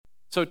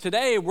So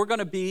today we're going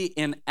to be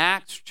in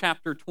Acts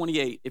chapter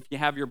 28. If you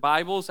have your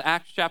Bibles,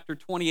 Acts chapter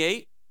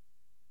 28.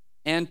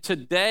 And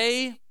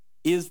today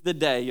is the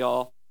day,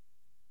 y'all.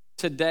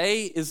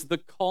 Today is the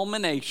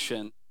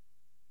culmination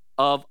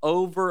of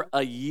over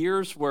a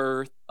year's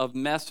worth of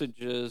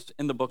messages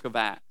in the book of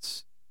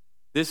Acts.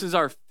 This is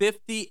our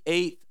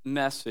 58th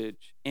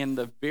message and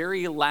the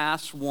very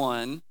last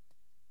one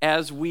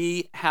as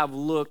we have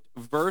looked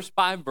verse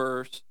by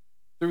verse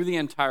through the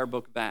entire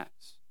book of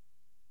Acts.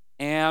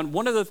 And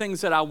one of the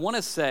things that I want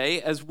to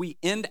say as we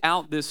end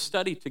out this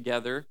study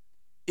together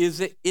is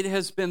that it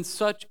has been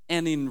such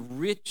an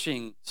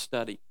enriching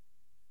study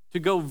to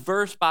go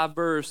verse by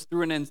verse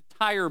through an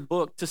entire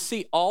book, to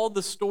see all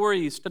the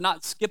stories, to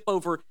not skip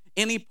over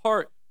any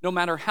part, no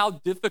matter how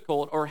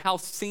difficult or how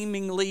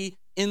seemingly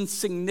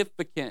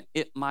insignificant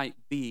it might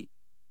be.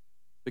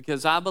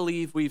 Because I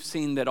believe we've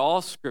seen that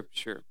all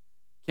Scripture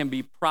can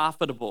be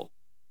profitable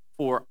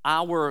for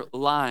our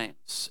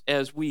lives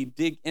as we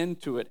dig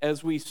into it,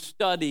 as we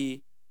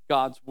study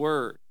God's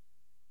Word.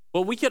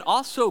 But we could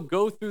also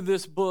go through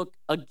this book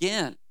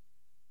again,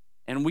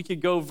 and we could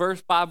go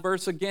verse by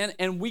verse again,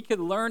 and we could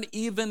learn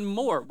even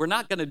more. We're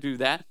not going to do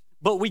that,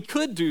 but we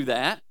could do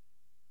that.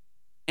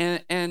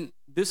 And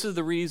this is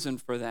the reason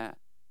for that,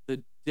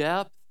 the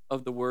depth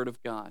of the Word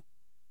of God,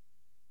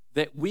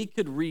 that we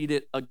could read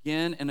it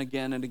again and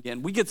again and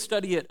again. We could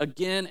study it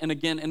again and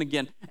again and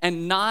again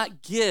and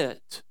not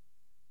get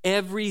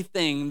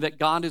everything that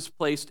God has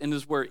placed in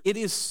His Word. It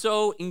is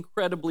so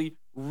incredibly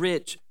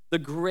rich. The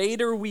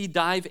greater we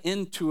dive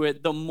into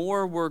it, the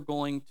more we're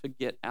going to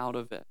get out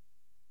of it.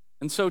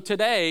 And so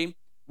today,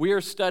 we are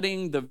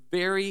studying the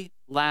very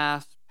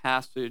last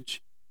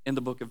passage in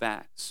the book of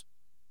Acts.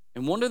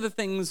 And one of the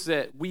things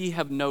that we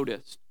have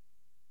noticed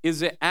is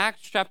that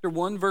Acts chapter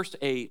 1, verse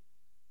 8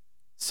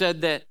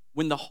 said that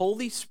when the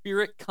Holy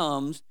Spirit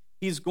comes,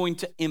 He's going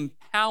to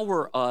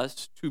empower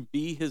us to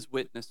be His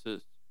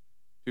witnesses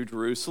to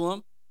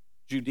Jerusalem,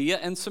 Judea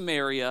and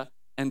Samaria,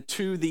 and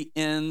to the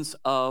ends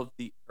of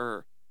the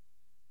earth.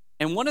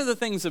 And one of the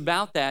things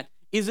about that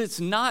is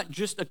it's not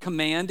just a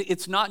command,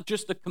 it's not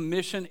just a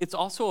commission, it's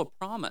also a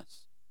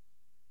promise.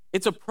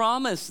 It's a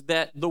promise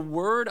that the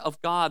Word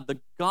of God, the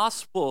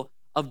gospel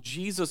of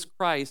Jesus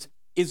Christ,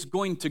 is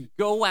going to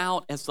go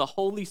out as the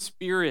Holy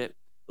Spirit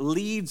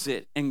leads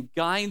it and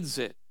guides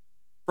it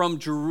from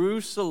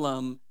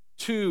Jerusalem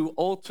to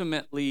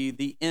ultimately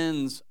the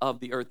ends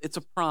of the earth. It's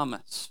a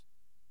promise.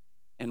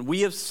 And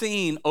we have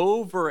seen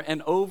over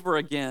and over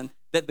again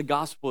that the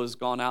gospel has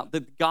gone out,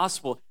 that the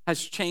gospel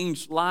has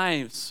changed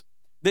lives,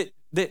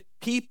 that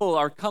people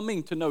are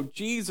coming to know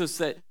Jesus,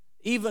 that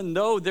even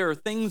though there are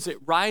things that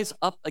rise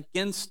up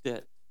against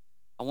it,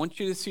 I want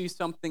you to see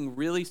something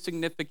really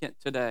significant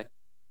today.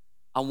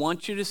 I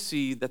want you to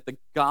see that the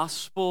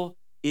gospel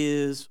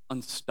is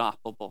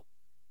unstoppable.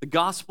 The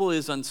gospel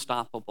is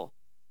unstoppable.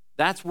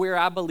 That's where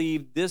I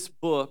believe this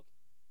book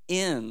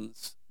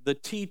ends, the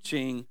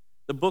teaching,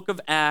 the book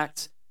of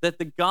Acts, that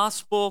the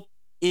gospel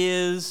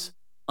is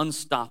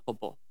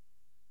unstoppable.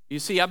 You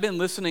see, I've been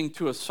listening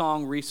to a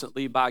song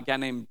recently by a guy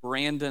named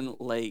Brandon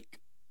Lake.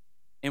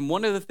 And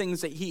one of the things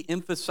that he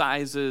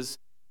emphasizes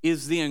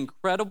is the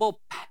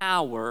incredible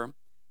power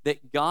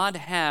that God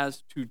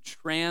has to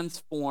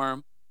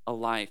transform a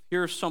life.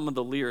 Here are some of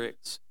the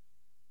lyrics.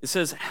 It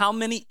says, "How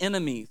many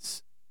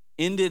enemies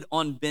ended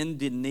on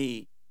bended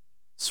knee,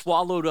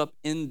 swallowed up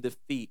in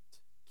defeat?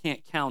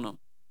 Can't count them.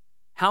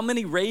 How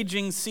many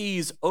raging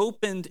seas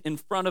opened in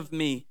front of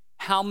me?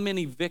 How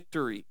many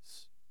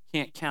victories?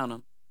 Can't count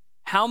them.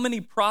 How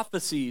many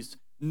prophecies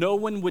no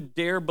one would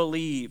dare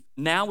believe?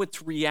 Now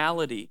it's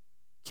reality.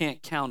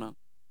 Can't count them.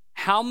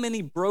 How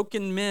many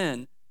broken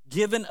men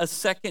given a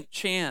second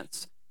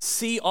chance?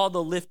 See all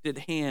the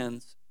lifted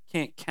hands.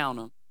 Can't count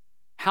them.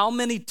 How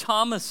many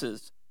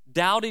Thomases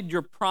doubted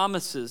your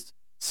promises?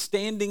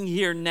 Standing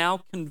here now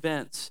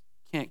convinced.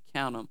 Can't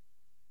count them.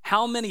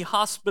 How many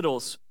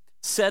hospitals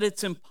said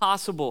it's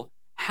impossible?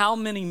 How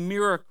many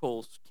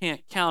miracles?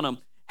 Can't count them.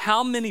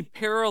 How many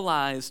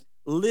paralyzed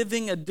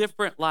living a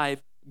different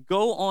life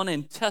go on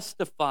and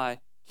testify?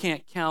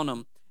 Can't count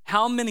them.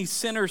 How many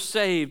sinners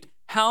saved?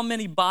 How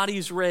many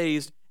bodies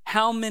raised?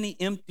 How many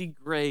empty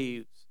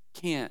graves?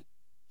 Can't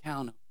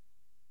count them.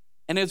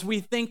 And as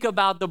we think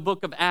about the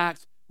book of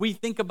Acts, we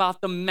think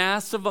about the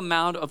massive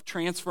amount of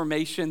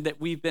transformation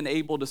that we've been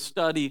able to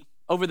study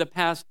over the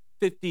past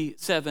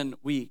 57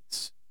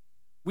 weeks.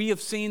 We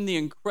have seen the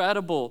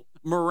incredible,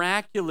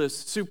 miraculous,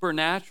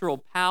 supernatural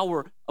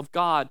power of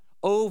God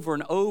over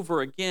and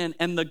over again,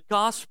 and the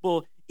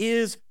gospel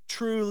is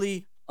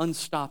truly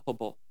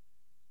unstoppable.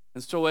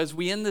 And so as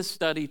we end this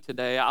study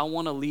today, I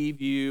want to leave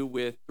you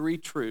with three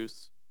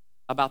truths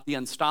about the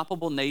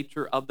unstoppable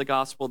nature of the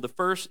gospel. The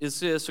first is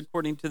this,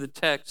 according to the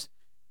text: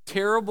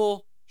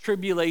 terrible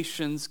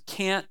tribulations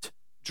can't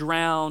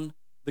drown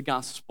the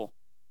gospel.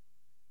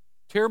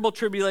 Terrible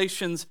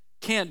tribulations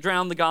can't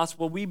drown the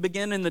gospel. We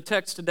begin in the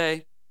text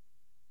today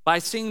by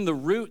seeing the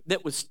route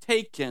that was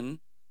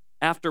taken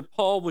after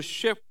Paul was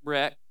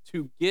shipwrecked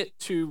to get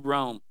to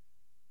Rome.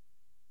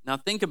 Now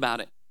think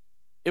about it.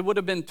 it would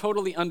have been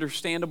totally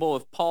understandable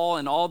if Paul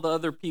and all the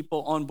other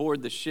people on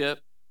board the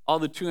ship, all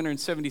the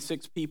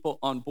 276 people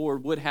on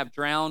board, would have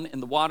drowned in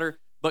the water,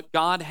 but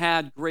God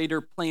had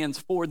greater plans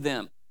for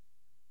them,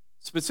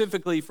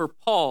 specifically for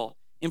Paul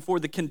and for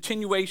the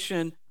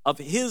continuation of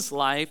his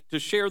life to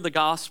share the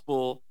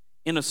gospel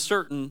in a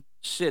certain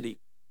city.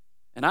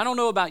 And I don't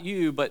know about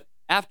you, but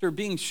after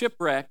being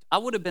shipwrecked, I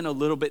would have been a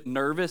little bit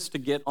nervous to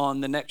get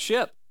on the next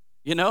ship.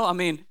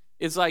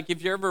 It's like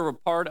if you're ever a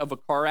part of a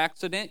car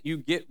accident, you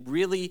get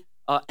really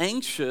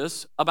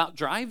anxious about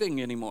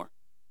driving anymore.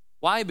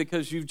 Why?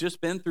 Because you've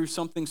just been through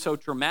something so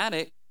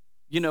traumatic,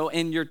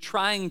 and you're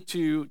trying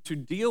to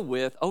deal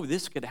with,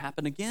 this could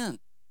happen again.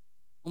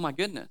 Oh my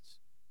goodness.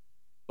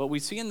 But we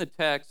see in the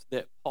text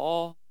that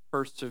Paul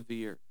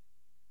persevered.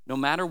 No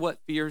matter what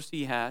fears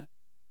he had,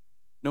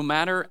 no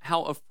matter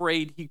how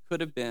afraid he could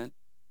have been,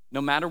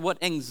 no matter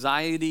what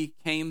anxiety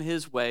came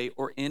his way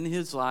or in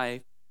his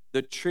life,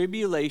 the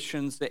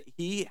tribulations that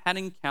he had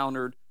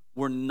encountered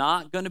were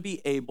not going to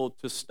be able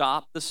to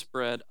stop the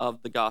spread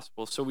of the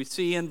gospel. So we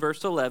see in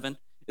verse 11,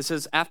 it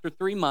says, after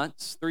 3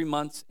 months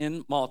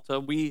in Malta,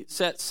 we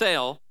set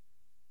sail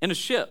in a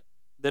ship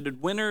that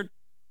had wintered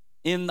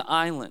in the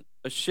island,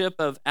 a ship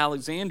of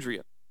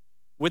Alexandria,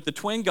 with the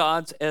twin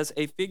gods as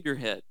a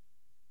figurehead.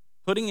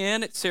 Putting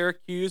in at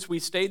Syracuse, we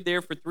stayed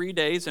there for 3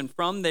 days, and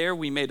from there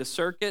we made a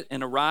circuit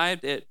and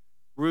arrived at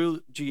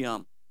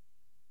Rhegium.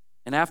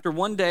 And after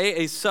 1 day,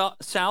 a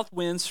south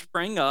wind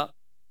sprang up,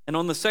 and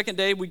on the second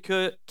day we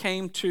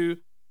came to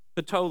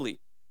Puteoli.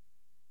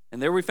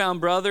 And there we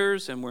found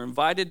brothers, and were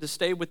invited to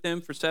stay with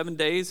them for 7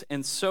 days,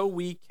 and so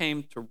we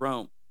came to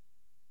Rome.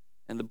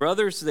 And the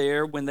brothers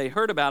there, when they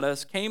heard about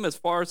us, came as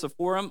far as the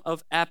Forum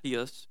of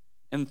Appius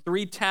and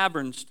 3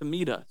 taverns to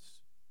meet us.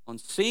 On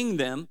seeing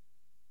them,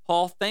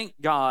 Paul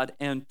thanked God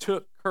and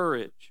took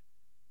courage.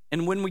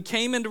 And when we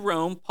came into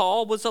Rome,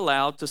 Paul was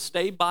allowed to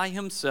stay by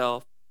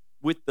himself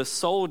with the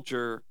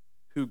soldier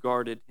who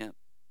guarded him.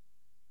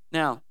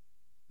 Now,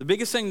 the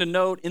biggest thing to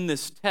note in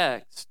this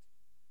text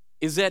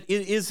is that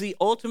it is the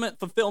ultimate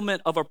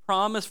fulfillment of a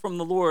promise from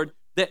the Lord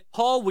that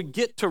Paul would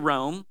get to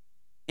Rome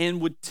and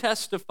would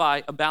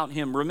testify about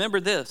him. Remember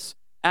this,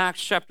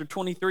 Acts chapter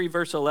 23,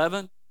 verse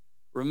 11.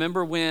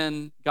 Remember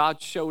when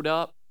God showed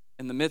up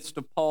in the midst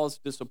of Paul's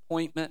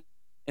disappointment,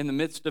 in the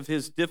midst of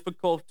his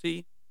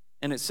difficulty,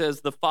 and it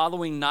says, the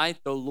following night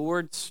the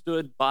Lord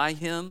stood by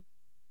him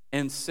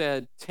and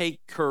said, take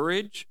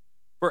courage,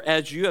 for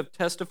as you have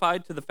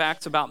testified to the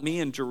facts about me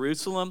in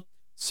Jerusalem,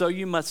 so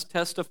you must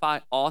testify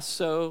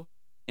also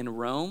in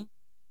Rome.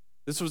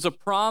 This was a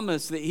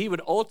promise that he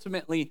would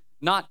ultimately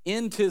not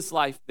end his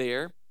life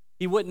there.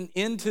 He wouldn't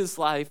end his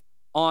life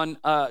on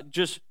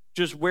just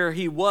where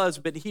he was,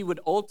 but he would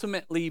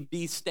ultimately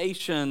be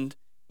stationed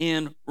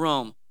in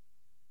Rome.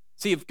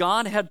 See, if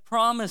God had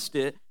promised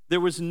it, there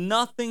was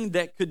nothing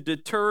that could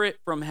deter it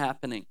from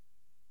happening.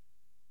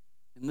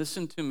 And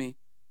listen to me.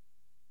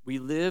 We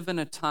live in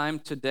a time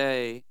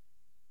today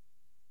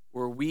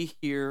where we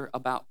hear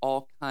about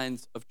all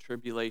kinds of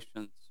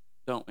tribulations,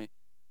 don't we?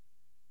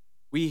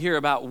 We hear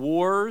about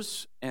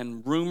wars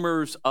and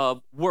rumors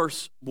of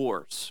worse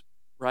wars,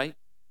 right?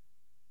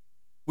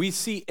 We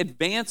see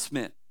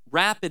advancement,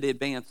 rapid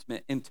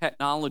advancement in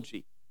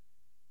technology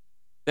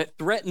that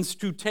threatens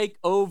to take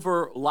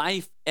over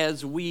life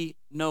as we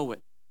know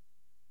it.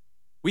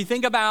 We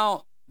think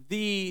about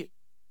the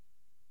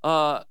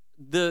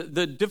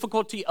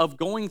difficulty of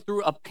going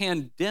through a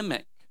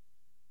pandemic.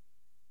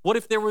 What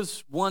if there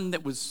was one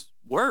that was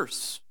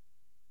worse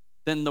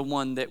than the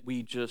one that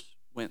we just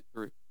went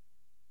through?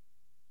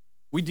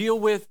 We deal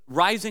with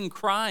rising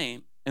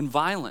crime and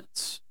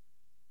violence.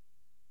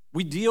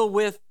 We deal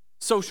with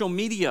social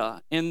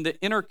media and the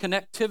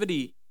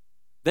interconnectivity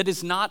that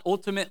is not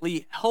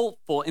ultimately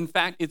helpful. In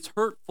fact, it's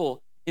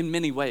hurtful in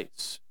many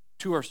ways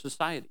to our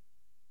society.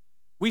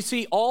 We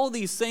see all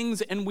these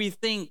things and we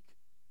think,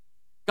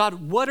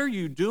 God, what are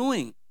you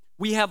doing?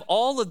 We have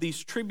all of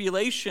these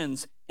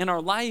tribulations in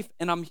our life,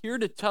 and I'm here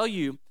to tell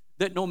you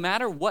that no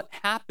matter what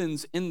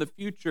happens in the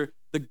future,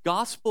 the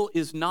gospel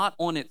is not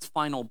on its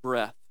final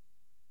breath.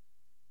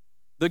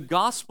 The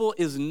gospel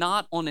is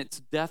not on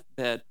its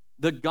deathbed.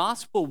 The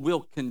gospel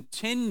will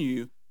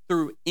continue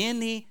through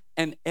any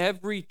and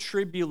every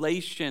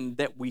tribulation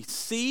that we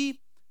see,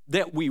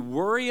 that we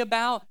worry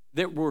about,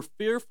 that we're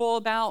fearful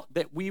about,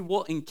 that we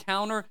will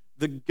encounter.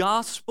 The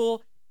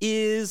gospel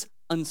is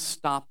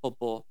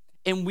unstoppable.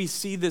 And we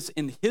see this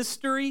in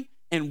history,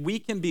 and we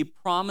can be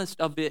promised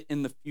of it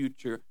in the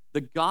future.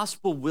 The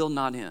gospel will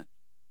not end.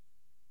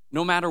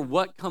 No matter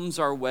what comes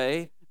our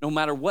way, no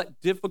matter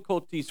what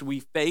difficulties we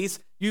face,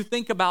 you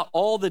think about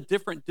all the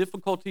different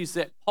difficulties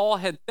that Paul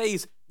had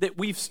faced that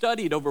we've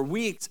studied over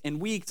weeks and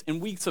weeks and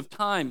weeks of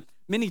time.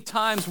 Many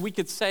times we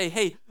could say,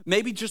 hey,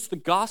 maybe just the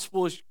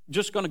gospel is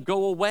just going to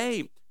go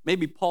away.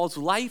 Maybe Paul's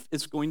life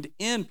is going to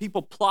end.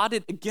 People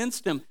plotted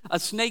against him. A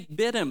snake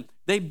bit him.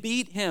 They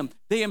beat him.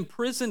 They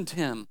imprisoned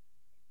him.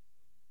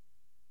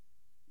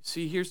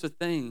 See, here's the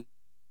thing.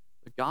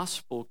 The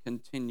gospel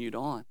continued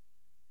on.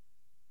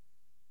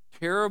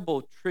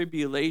 terrible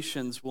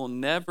tribulations will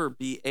never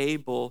be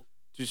able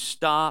to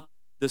stop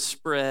the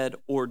spread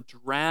or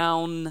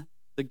drown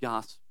the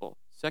gospel.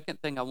 Second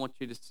thing I want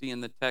you to see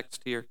in the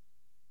text here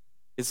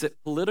is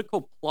that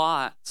political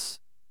plots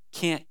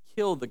can't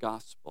kill the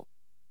gospel.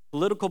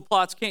 Political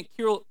plots can't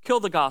kill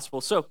the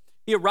gospel. So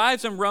he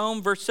arrives in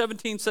Rome. Verse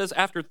 17 says,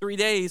 after 3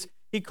 days,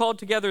 he called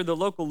together the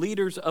local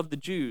leaders of the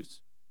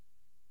Jews.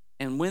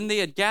 And when they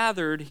had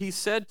gathered, he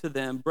said to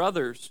them,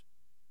 brothers,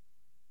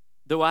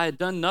 though I had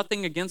done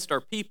nothing against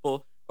our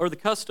people or the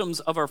customs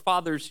of our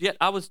fathers, yet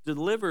I was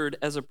delivered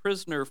as a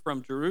prisoner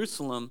from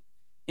Jerusalem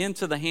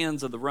into the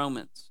hands of the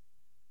Romans.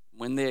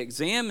 When they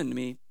examined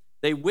me,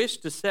 they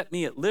wished to set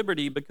me at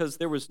liberty because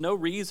there was no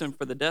reason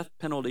for the death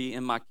penalty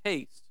in my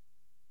case.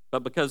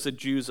 But because the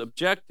Jews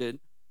objected,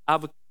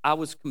 I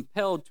was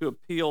compelled to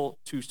appeal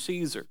to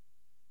Caesar,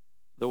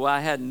 though I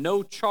had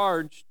no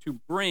charge to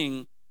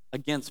bring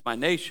against my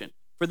nation.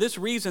 For this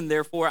reason,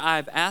 therefore, I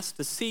have asked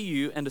to see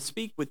you and to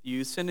speak with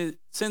you,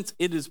 since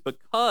it is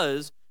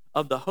because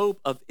of the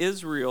hope of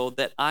Israel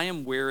that I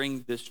am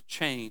wearing this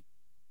chain.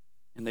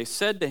 And they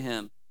said to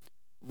him,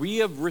 we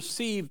have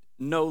received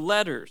no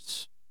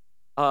letters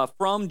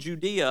from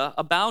Judea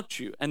about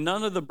you, and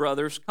none of the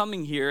brothers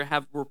coming here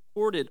have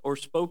reported or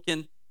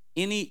spoken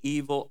any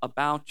evil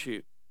about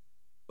you.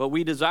 But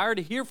we desire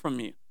to hear from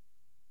you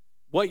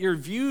what your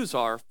views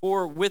are,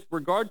 for with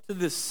regard to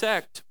this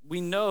sect, we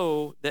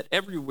know that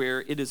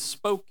everywhere it is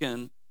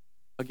spoken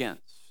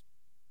against.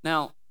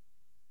 Now,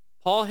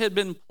 Paul had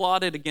been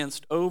plotted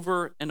against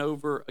over and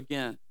over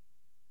again.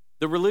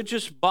 The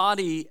religious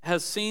body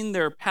has seen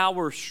their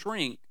power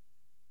shrink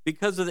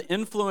because of the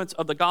influence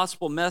of the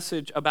gospel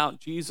message about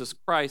Jesus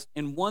Christ.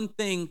 And one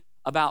thing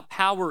about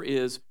power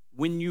is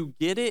when you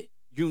get it,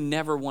 you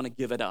never want to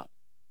give it up.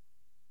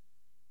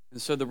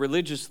 And so the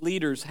religious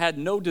leaders had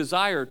no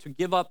desire to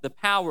give up the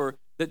power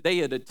that they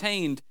had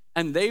attained,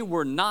 and they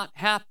were not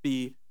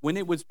happy when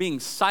it was being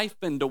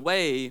siphoned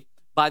away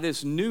by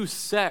this new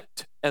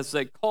sect, as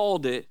they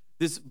called it,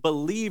 these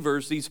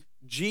believers, these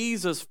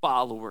Jesus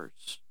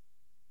followers.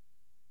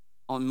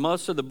 On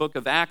most of the book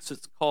of Acts,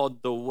 it's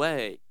called the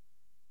Way.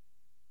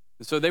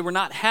 And so they were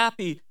not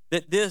happy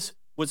that this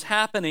was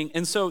happening,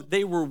 and so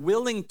they were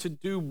willing to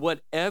do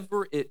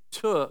whatever it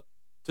took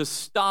to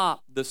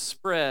stop the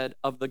spread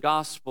of the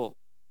gospel.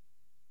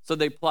 So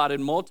they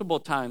plotted multiple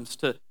times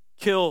to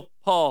kill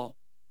Paul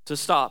to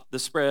stop the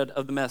spread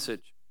of the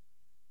message.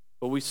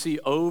 But we see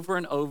over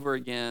and over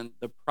again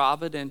the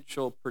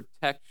providential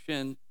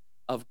protection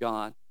of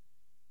God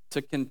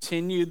to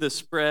continue the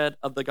spread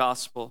of the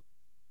gospel.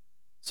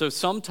 So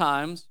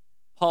sometimes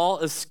Paul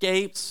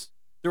escapes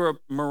through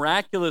a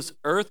miraculous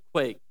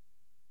earthquake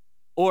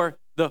or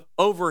the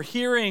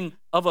overhearing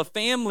of a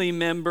family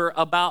member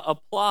about a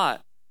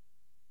plot.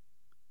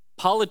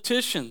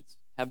 Politicians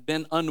have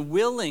been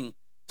unwilling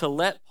to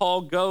let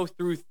Paul go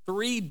through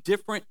 3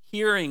 different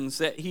hearings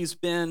that he's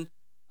been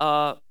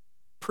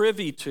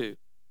privy to,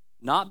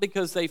 not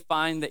because they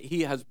find that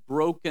he has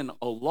broken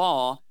a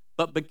law,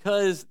 but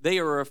because they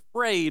are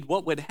afraid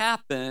what would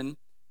happen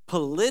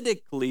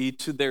politically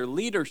to their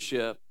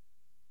leadership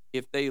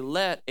if they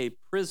let a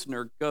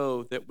prisoner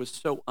go that was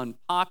so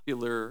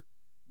unpopular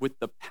with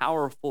the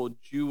powerful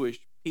Jewish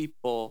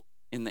people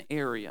in the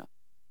area.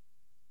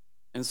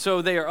 And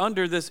so they are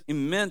under this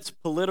immense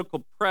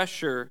political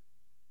pressure.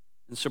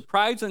 And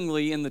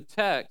surprisingly, in the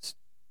text,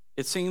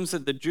 it seems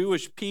that the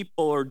Jewish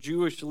people or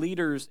Jewish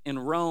leaders in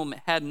Rome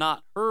had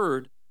not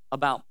heard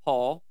about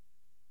Paul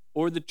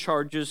or the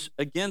charges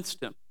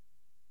against him.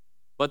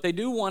 But they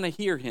do want to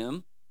hear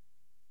him.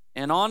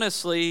 And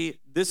honestly,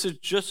 this is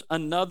just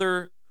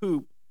another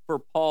hoop for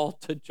Paul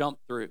to jump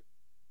through.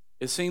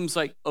 It seems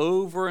like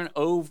over and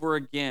over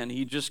again,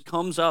 he just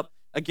comes up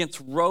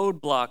against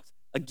roadblocks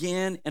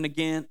again and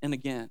again and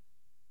again.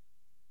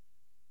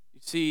 You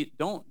see,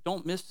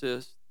 don't miss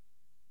this.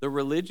 The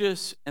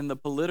religious and the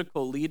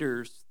political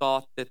leaders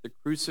thought that the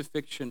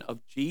crucifixion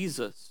of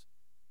Jesus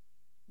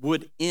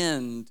would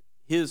end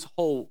his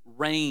whole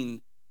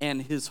reign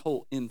and his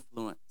whole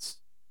influence.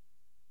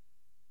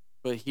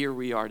 But here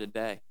we are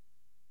today.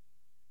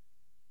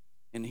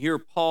 And here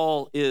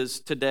Paul is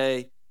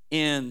today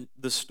in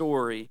the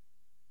story.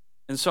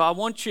 And so I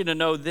want you to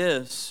know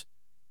this.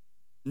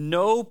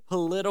 No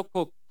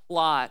political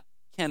plot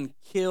can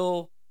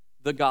kill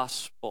the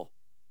gospel.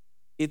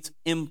 It's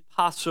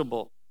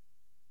impossible.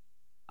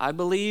 I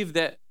believe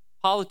that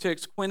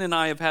politics, Quinn and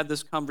I have had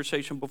this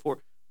conversation before,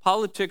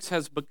 politics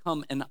has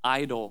become an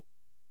idol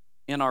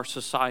in our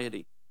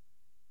society.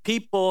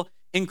 People,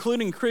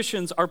 including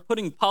Christians, are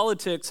putting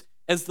politics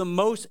as the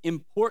most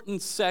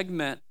important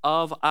segment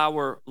of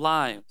our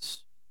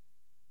lives.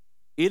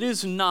 It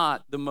is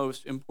not the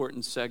most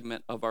important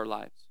segment of our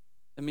lives.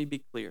 Let me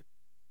be clear.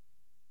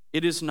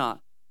 It is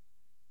not.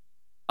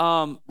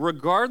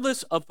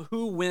 Regardless of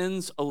who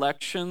wins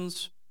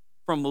elections,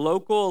 from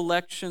local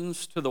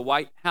elections to the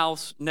White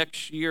House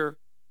next year,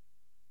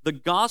 the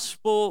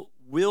gospel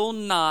will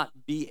not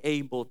be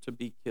able to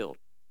be killed.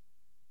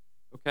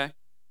 Okay?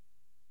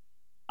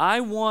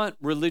 I want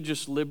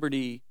religious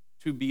liberty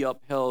to be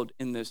upheld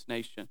in this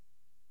nation.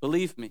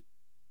 Believe me,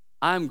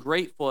 I'm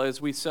grateful, as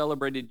we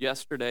celebrated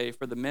yesterday,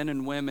 for the men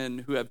and women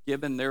who have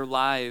given their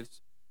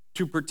lives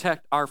to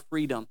protect our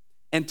freedom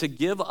and to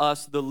give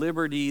us the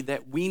liberty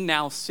that we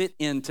now sit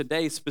in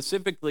today,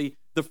 specifically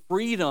the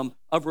freedom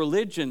of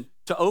religion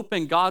to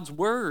open God's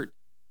word.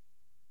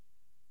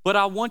 But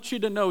I want you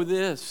to know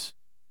this,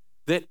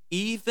 that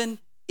even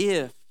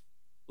if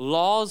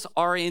laws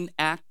are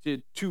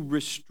enacted to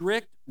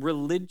restrict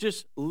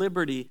religious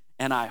liberty,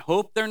 and I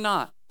hope they're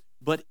not,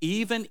 but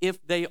even if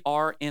they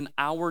are in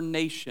our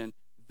nation,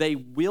 they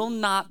will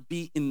not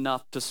be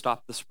enough to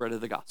stop the spread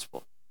of the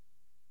gospel.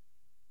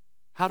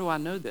 How do I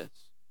know this?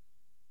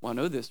 Well, I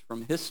know this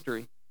from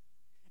history.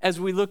 As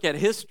we look at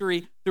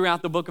history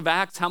throughout the book of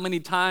Acts, how many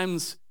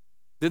times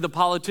did the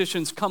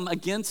politicians come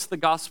against the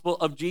gospel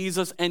of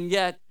Jesus, and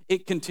yet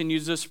it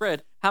continues to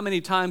spread? How many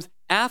times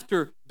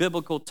after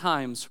biblical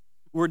times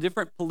were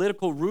different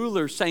political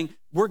rulers saying,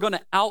 we're going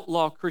to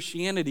outlaw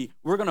Christianity,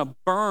 we're going to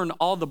burn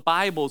all the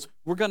Bibles,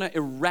 we're going to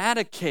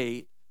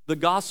eradicate the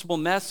gospel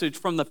message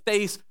from the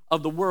face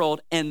of the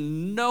world,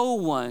 and no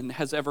one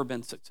has ever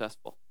been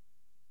successful.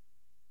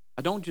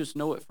 I don't just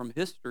know it from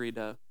history,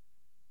 though.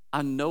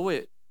 I know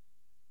it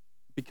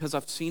because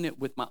I've seen it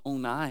with my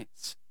own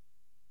eyes.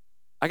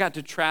 I got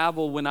to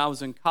travel when I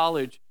was in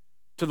college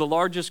to the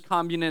largest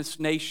communist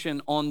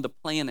nation on the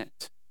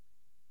planet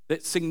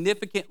that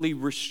significantly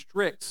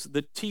restricts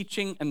the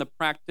teaching and the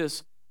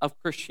practice of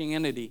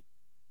Christianity.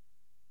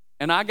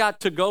 And I got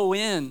to go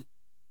in,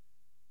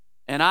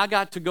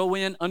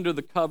 under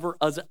the cover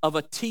of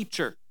a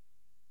teacher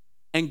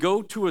and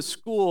go to a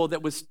school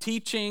that was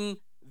teaching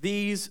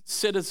these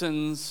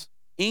citizens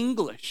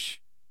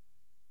English.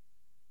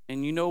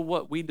 And you know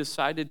what we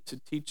decided to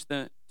teach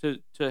them,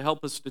 to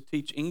help us to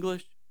teach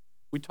English?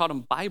 We taught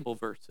them Bible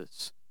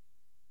verses.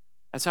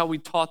 That's how we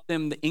taught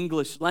them the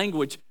English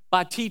language,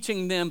 by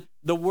teaching them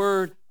the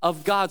Word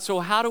of God. So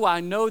how do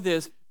I know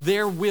this?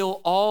 There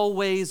will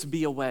always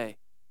be a way,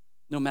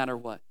 no matter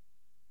what.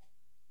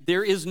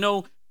 There is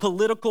no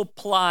political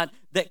plot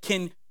that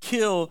can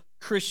kill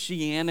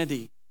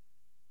Christianity.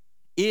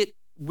 It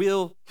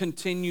will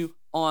continue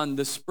on.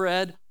 The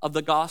spread of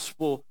the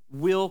gospel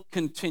will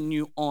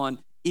continue on.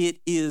 It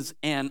is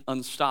an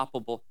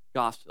unstoppable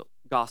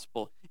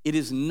gospel. It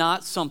is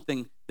not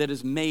something that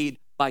is made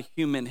by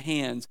human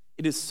hands.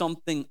 It is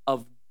something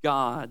of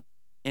God,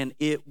 and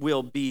it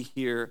will be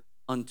here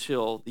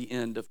until the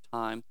end of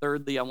time.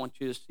 Thirdly, I want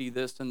you to see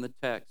this in the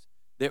text,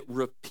 that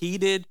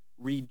repeated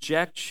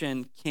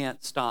rejection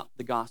can't stop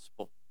the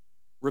gospel.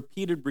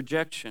 Repeated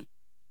rejection.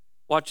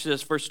 Watch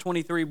this, verse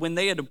 23. When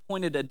they had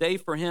appointed a day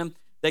for him,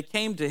 they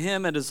came to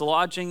him at his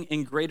lodging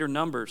in greater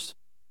numbers.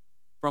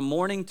 From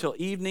morning till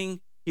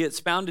evening, he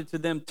expounded to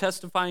them,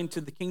 testifying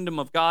to the kingdom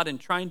of God and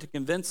trying to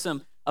convince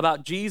them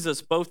about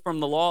Jesus, both from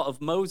the law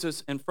of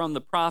Moses and from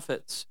the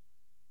prophets.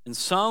 And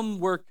some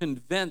were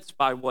convinced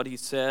by what he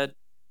said,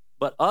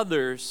 but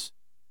others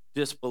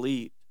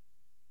disbelieved.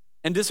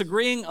 And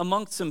disagreeing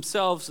amongst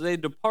themselves, they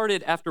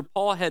departed after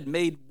Paul had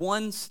made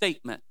one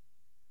statement.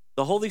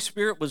 The Holy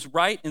Spirit was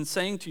right in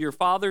saying to your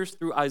fathers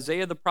through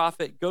Isaiah the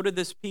prophet, go to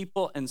this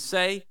people and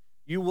say,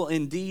 you will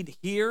indeed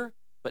hear,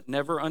 but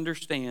never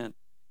understand.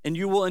 And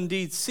you will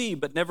indeed see,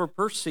 but never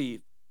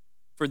perceive.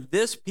 For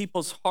this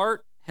people's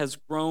heart has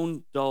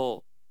grown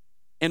dull.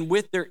 And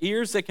with their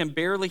ears they can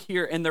barely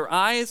hear, and their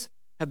eyes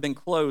have been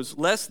closed,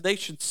 lest they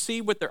should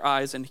see with their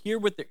eyes and hear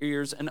with their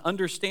ears and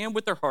understand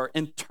with their heart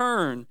and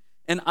turn,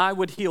 and I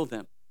would heal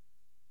them.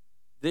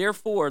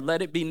 Therefore,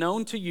 let it be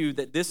known to you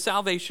that this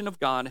salvation of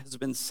God has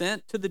been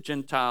sent to the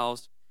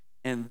Gentiles,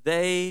 and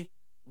they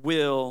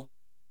will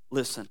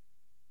listen.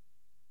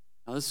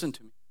 Now listen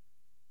to me.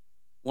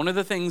 One of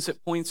the things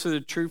that points to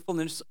the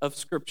truthfulness of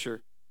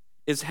Scripture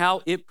is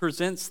how it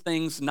presents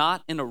things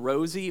not in a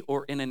rosy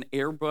or in an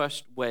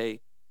airbrushed way,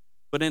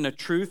 but in a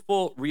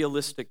truthful,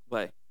 realistic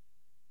way.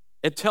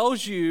 It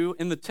tells you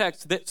in the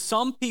text that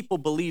some people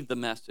believed the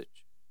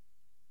message,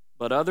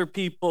 but other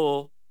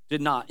people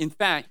did not. In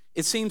fact,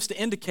 it seems to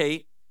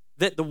indicate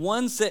that the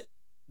ones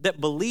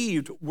that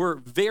believed were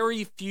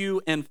very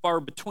few and far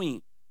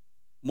between.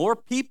 More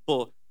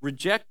people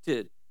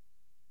rejected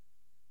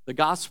the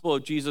gospel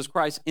of Jesus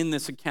Christ in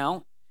this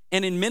account.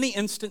 And in many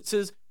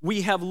instances,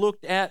 we have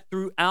looked at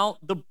throughout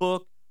the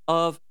book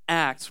of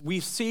Acts. We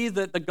see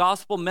that the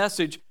gospel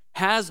message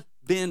has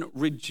been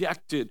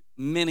rejected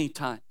many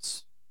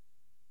times.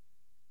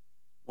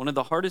 One of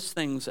the hardest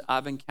things that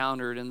I've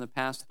encountered in the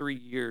past 3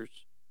 years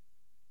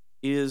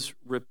is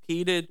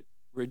repeated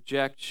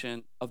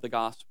rejection of the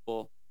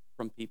gospel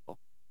from people.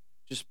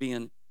 Just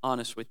being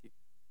honest with you.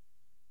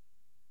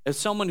 As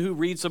someone who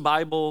reads the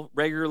Bible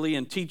regularly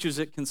and teaches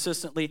it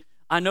consistently,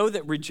 I know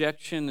that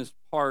rejection is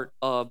part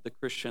of the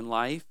Christian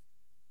life,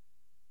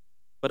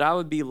 but I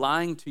would be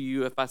lying to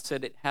you if I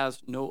said it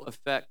has no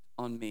effect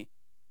on me.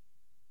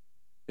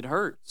 It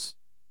hurts.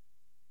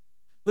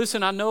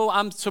 Listen, I know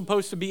I'm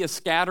supposed to be a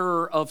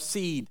scatterer of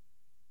seed.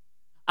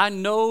 I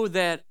know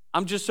that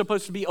I'm just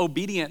supposed to be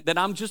obedient, that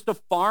I'm just a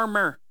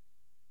farmer.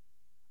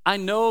 I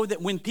know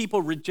that when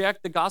people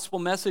reject the gospel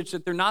message,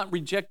 that they're not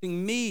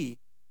rejecting me.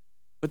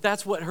 But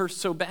that's what hurts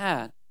so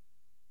bad.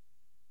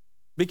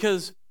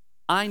 Because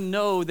I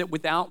know that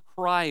without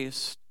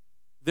Christ,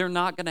 they're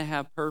not going to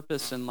have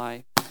purpose in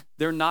life.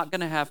 They're not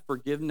going to have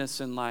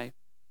forgiveness in life.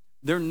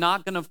 They're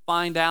not going to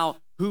find out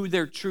who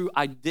their true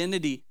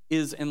identity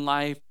is in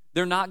life.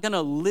 They're not going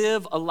to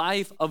live a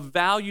life of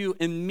value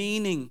and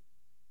meaning.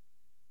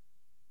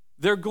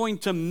 They're going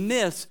to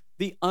miss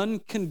the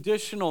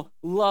unconditional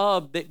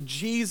love that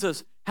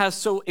Jesus has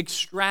so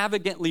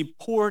extravagantly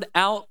poured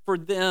out for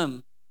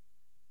them.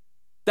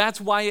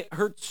 That's why it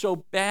hurts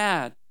so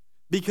bad.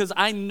 Because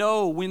I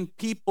know when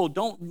people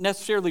don't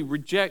necessarily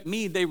reject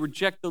me, they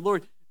reject the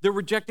Lord. They're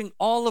rejecting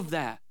all of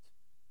that.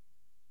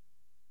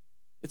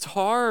 It's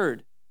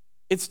hard.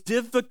 It's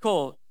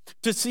difficult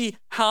to see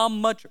how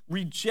much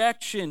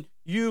rejection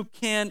you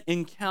can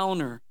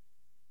encounter.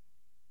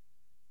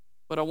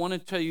 But I want to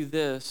tell you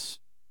this,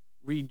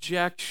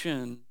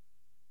 rejection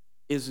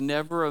is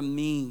never a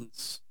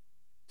means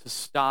to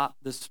stop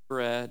the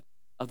spread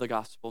of the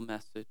gospel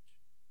message.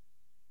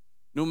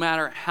 No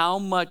matter how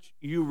much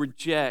you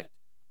reject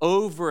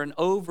over and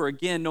over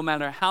again, no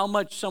matter how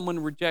much someone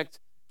rejects,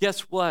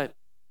 guess what?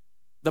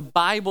 The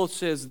Bible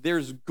says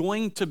there's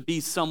going to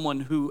be someone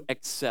who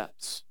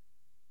accepts.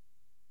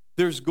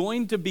 There's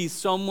going to be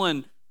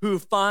someone who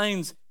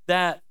finds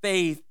that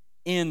faith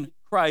in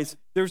Christ.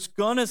 There's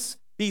going to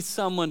be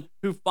someone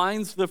who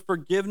finds the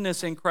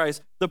forgiveness in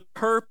Christ, the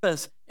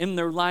purpose in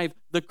their life,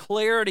 the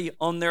clarity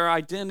on their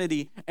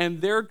identity,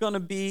 and they're going to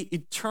be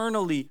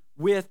eternally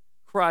with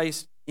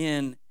Christ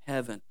in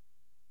heaven.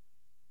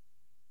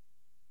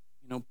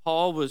 You know,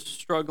 Paul was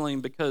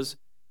struggling because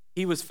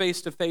he was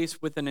face to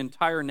face with an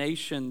entire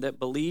nation that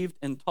believed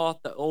and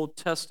taught the Old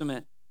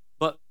Testament,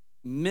 but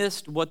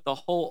missed what the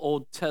whole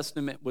Old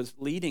Testament was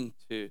leading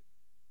to.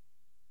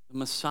 The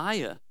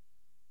Messiah,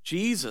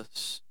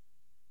 Jesus.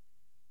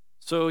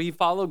 So he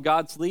followed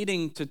God's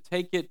leading to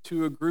take it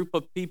to a group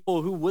of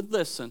people who would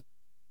listen,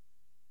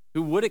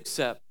 who would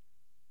accept,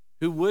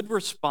 who would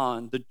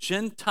respond, the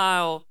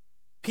Gentile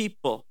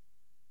people.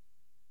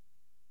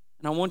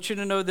 And I want you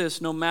to know this,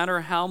 no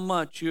matter how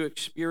much you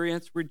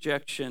experience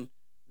rejection,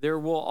 there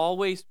will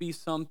always be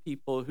some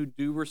people who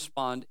do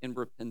respond in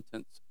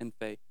repentance and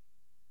faith.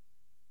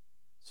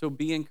 So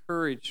be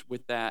encouraged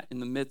with that in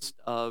the midst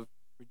of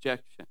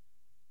rejection.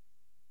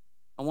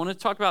 I want to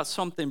talk about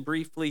something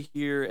briefly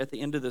here at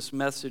the end of this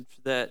message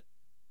that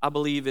I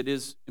believe it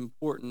is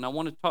important. I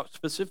want to talk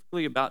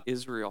specifically about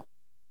Israel.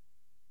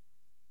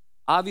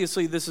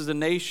 Obviously, this is a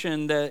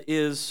nation that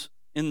is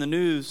in the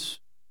news.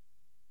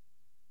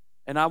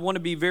 And I want to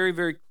be very,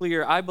 very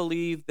clear. I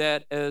believe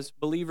that as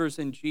believers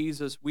in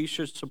Jesus, we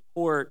should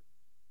support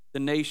the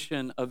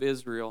nation of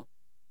Israel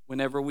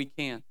whenever we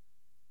can.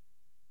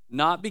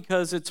 Not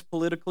because it's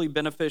politically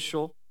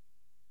beneficial,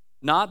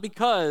 not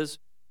because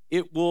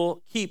it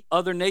will keep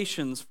other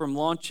nations from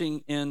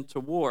launching into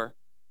war.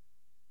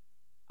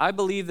 I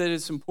believe that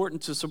it's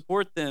important to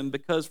support them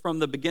because from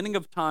the beginning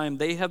of time,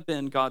 they have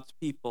been God's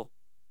people.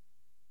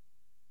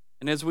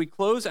 And as we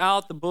close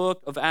out the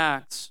book of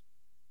Acts,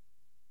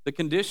 the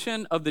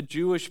condition of the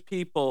Jewish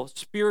people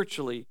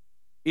spiritually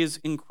is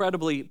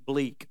incredibly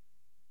bleak.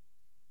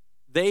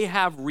 They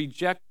have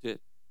rejected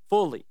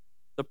fully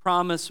the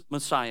promised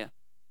Messiah.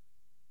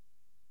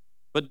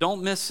 But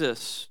don't miss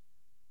this.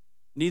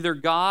 Neither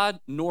God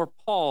nor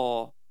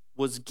Paul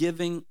was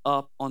giving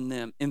up on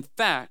them. In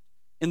fact,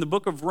 in the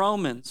book of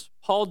Romans,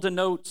 Paul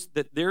denotes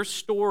that their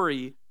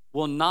story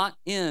will not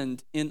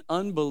end in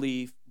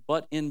unbelief,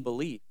 but in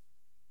belief.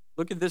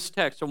 Look at this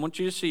text. I want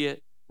you to see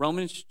it.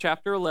 Romans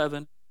chapter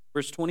 11,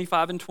 verse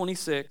 25 and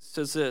 26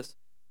 says this,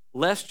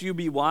 "Lest you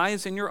be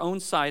wise in your own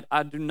sight,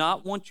 I do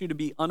not want you to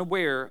be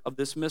unaware of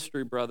this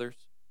mystery, brothers.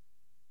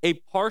 A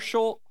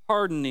partial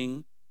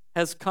hardening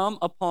has come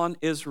upon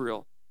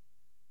Israel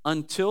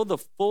until the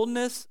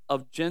fullness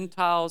of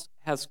Gentiles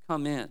has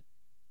come in."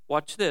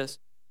 Watch this.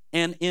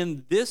 "And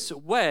in this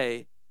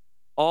way,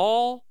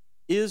 all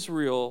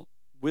Israel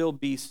will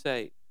be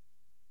saved."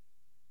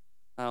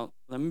 Now,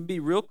 let me be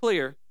real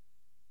clear.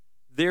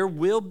 There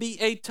will be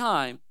a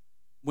time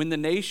when the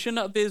nation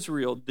of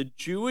Israel, the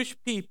Jewish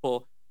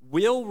people,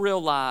 will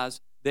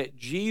realize that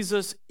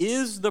Jesus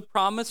is the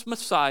promised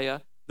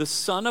Messiah, the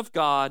Son of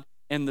God,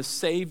 and the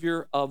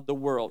Savior of the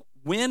world.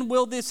 When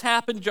will this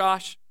happen,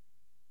 Josh?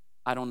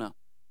 I don't know.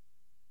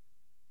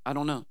 I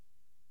don't know.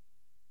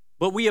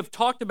 But we have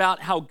talked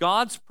about how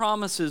God's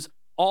promises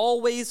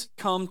always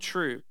come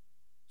true.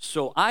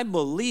 So I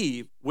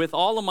believe with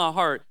all of my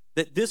heart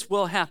that this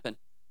will happen.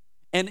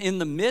 And in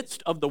the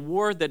midst of the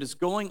war that is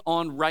going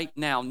on right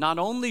now, not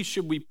only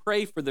should we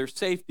pray for their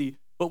safety,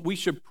 but we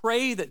should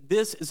pray that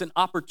this is an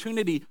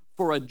opportunity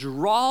for a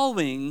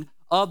drawing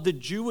of the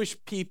Jewish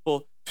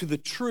people to the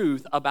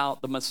truth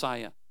about the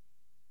Messiah.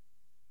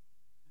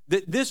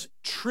 That this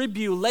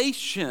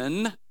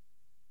tribulation,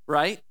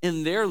 right,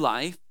 in their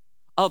life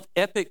of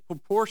epic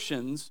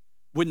proportions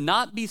would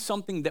not be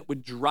something that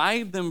would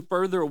drive them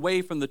further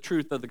away from the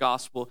truth of the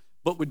gospel,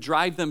 but would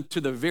drive them to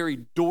the very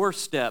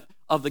doorstep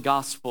of the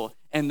gospel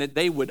and that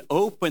they would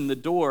open the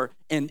door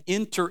and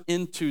enter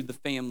into the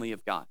family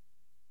of God.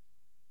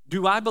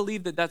 Do I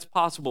believe that that's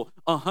possible?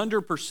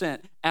 100%,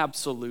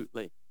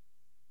 absolutely.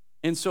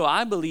 And so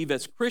I believe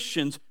as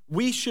Christians,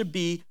 we should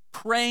be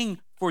praying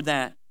for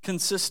that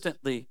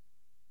consistently.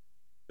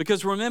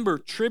 Because remember,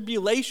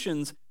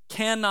 tribulations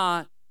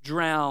cannot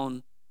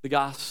drown the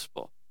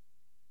gospel.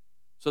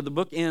 So the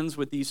book ends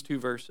with these 2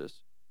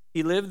 verses.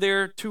 He lived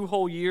there 2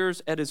 whole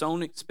years at his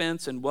own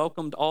expense and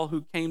welcomed all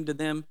who came to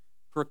them,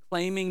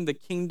 proclaiming the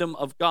kingdom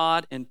of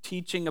God and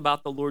teaching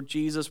about the Lord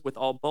Jesus with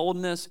all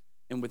boldness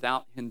and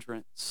without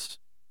hindrance.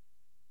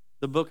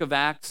 The book of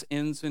Acts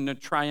ends in a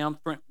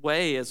triumphant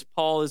way as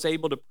Paul is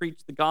able to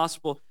preach the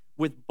gospel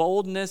with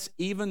boldness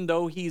even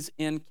though he's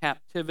in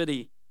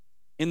captivity.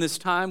 In this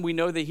time, we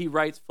know that he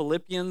writes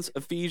Philippians,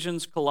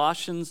 Ephesians,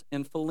 Colossians,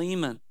 and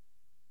Philemon.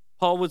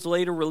 Paul was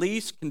later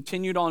released,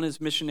 continued on his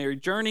missionary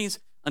journeys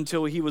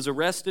until he was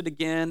arrested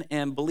again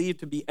and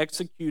believed to be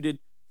executed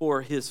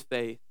for his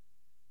faith.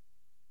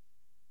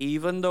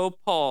 Even though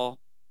Paul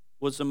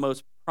was the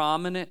most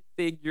prominent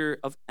figure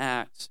of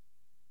Acts,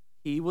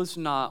 he was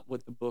not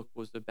what the book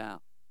was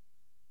about.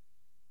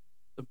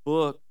 The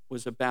book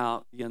was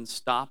about the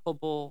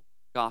unstoppable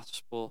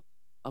gospel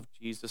of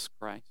Jesus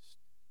Christ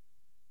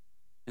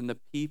and the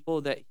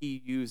people that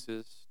he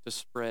uses to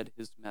spread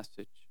his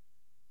message.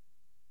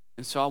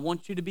 And so I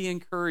want you to be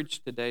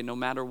encouraged today, no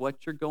matter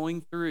what you're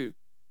going through,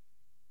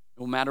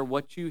 no matter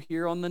what you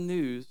hear on the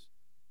news,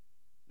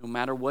 no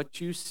matter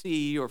what you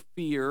see or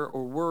fear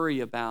or worry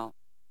about,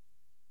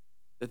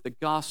 that the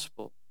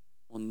gospel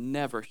will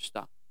never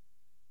stop.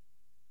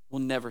 Will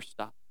never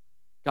stop.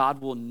 God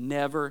will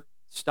never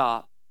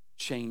stop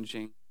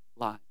changing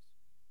lives,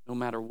 no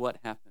matter what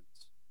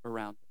happens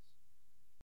around us.